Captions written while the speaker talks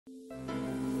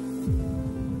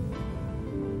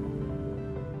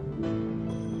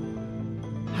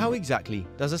How exactly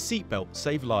does a seatbelt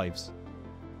save lives?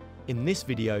 In this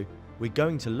video, we're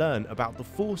going to learn about the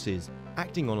forces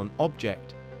acting on an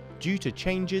object due to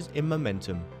changes in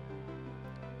momentum.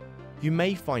 You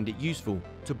may find it useful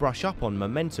to brush up on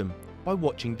momentum by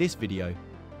watching this video.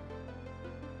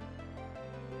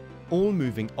 All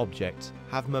moving objects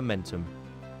have momentum.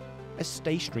 A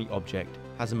stationary object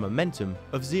has a momentum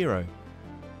of 0.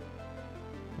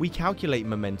 We calculate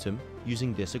momentum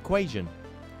using this equation.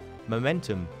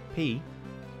 Momentum P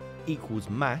equals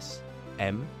mass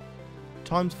m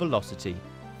times velocity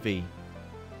v.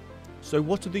 So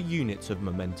what are the units of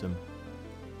momentum?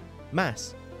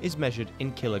 Mass is measured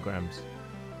in kilograms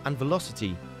and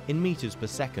velocity in meters per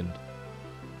second.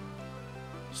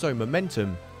 So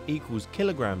momentum equals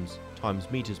kilograms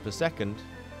times meters per second,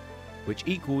 which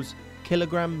equals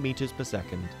kilogram meters per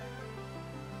second.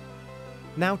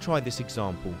 Now try this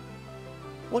example.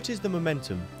 What is the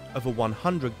momentum of a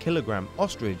 100 kilogram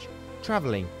ostrich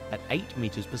travelling at 8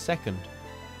 meters per second?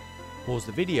 Pause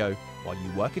the video while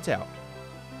you work it out.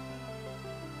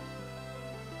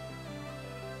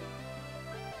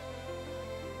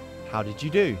 How did you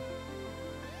do?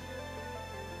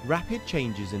 Rapid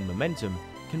changes in momentum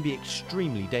can be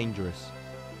extremely dangerous.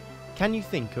 Can you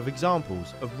think of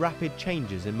examples of rapid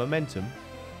changes in momentum?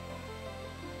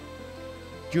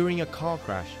 During a car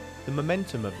crash, the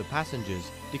momentum of the passengers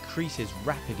decreases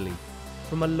rapidly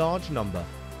from a large number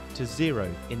to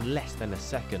 0 in less than a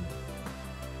second.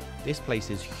 This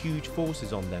places huge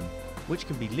forces on them, which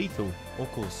can be lethal or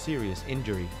cause serious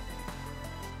injury.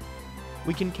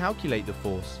 We can calculate the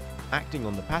force acting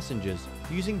on the passengers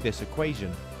using this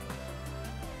equation.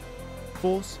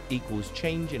 Force equals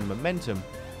change in momentum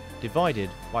divided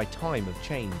by time of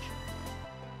change.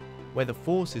 Where the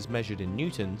force is measured in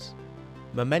newtons,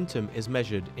 momentum is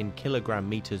measured in kilogram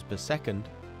meters per second,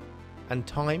 and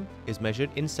time is measured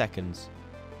in seconds.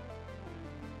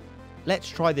 Let's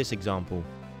try this example.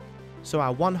 So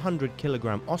our 100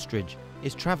 kilogram ostrich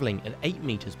is travelling at 8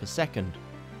 meters per second.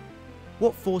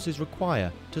 What forces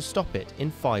require to stop it in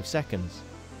 5 seconds?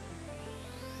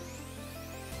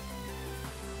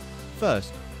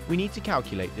 First, we need to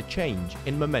calculate the change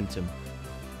in momentum.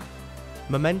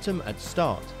 Momentum at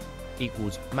start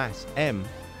equals mass m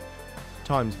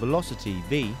times velocity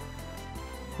v,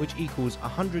 which equals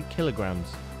 100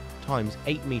 kilograms times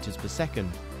 8 meters per second,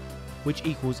 which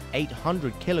equals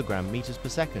 800 kilogram meters per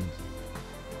second.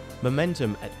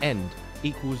 Momentum at end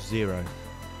equals 0.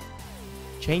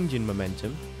 Change in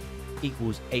momentum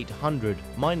equals 800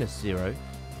 minus 0,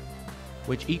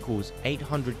 which equals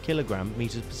 800 kilogram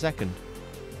meters per second.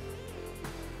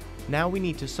 Now we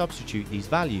need to substitute these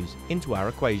values into our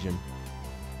equation.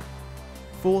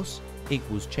 Force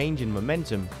equals change in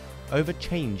momentum over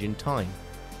change in time,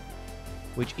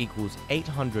 which equals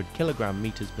 800 kilogram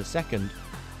meters per second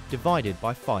divided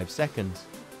by 5 seconds,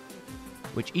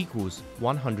 which equals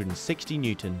 160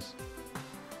 newtons.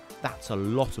 That's a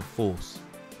lot of force.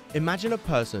 Imagine a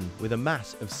person with a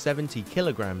mass of 70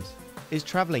 kilograms is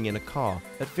travelling in a car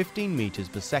at 15 meters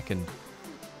per second.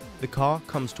 The car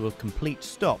comes to a complete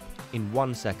stop in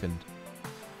 1 second.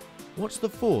 What's the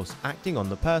force acting on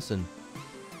the person?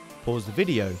 Pause the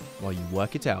video while you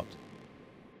work it out.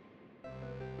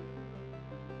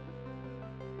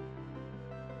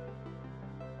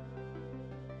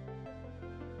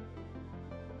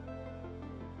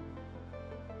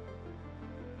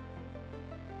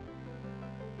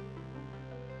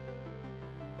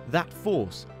 That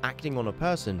force acting on a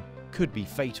person could be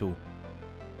fatal.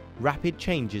 Rapid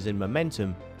changes in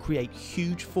momentum create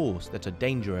huge force that are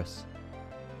dangerous.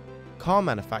 Car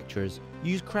manufacturers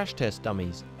use crash test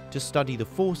dummies to study the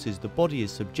forces the body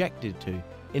is subjected to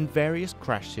in various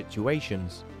crash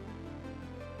situations.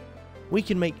 We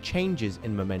can make changes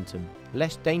in momentum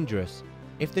less dangerous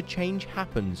if the change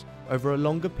happens over a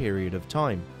longer period of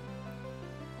time.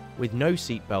 With no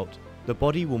seatbelt, the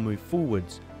body will move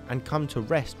forwards and come to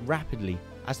rest rapidly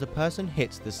as the person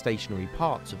hits the stationary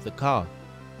parts of the car.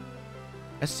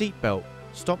 A seatbelt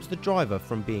stops the driver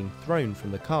from being thrown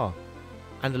from the car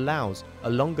and allows a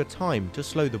longer time to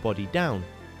slow the body down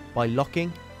by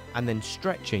locking and then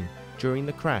stretching during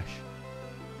the crash.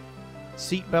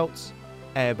 Seatbelts,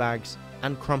 airbags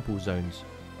and crumple zones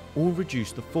all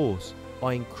reduce the force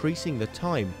by increasing the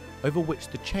time over which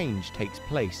the change takes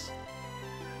place.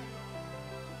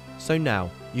 So now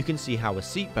you can see how a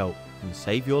seatbelt can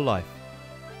save your life.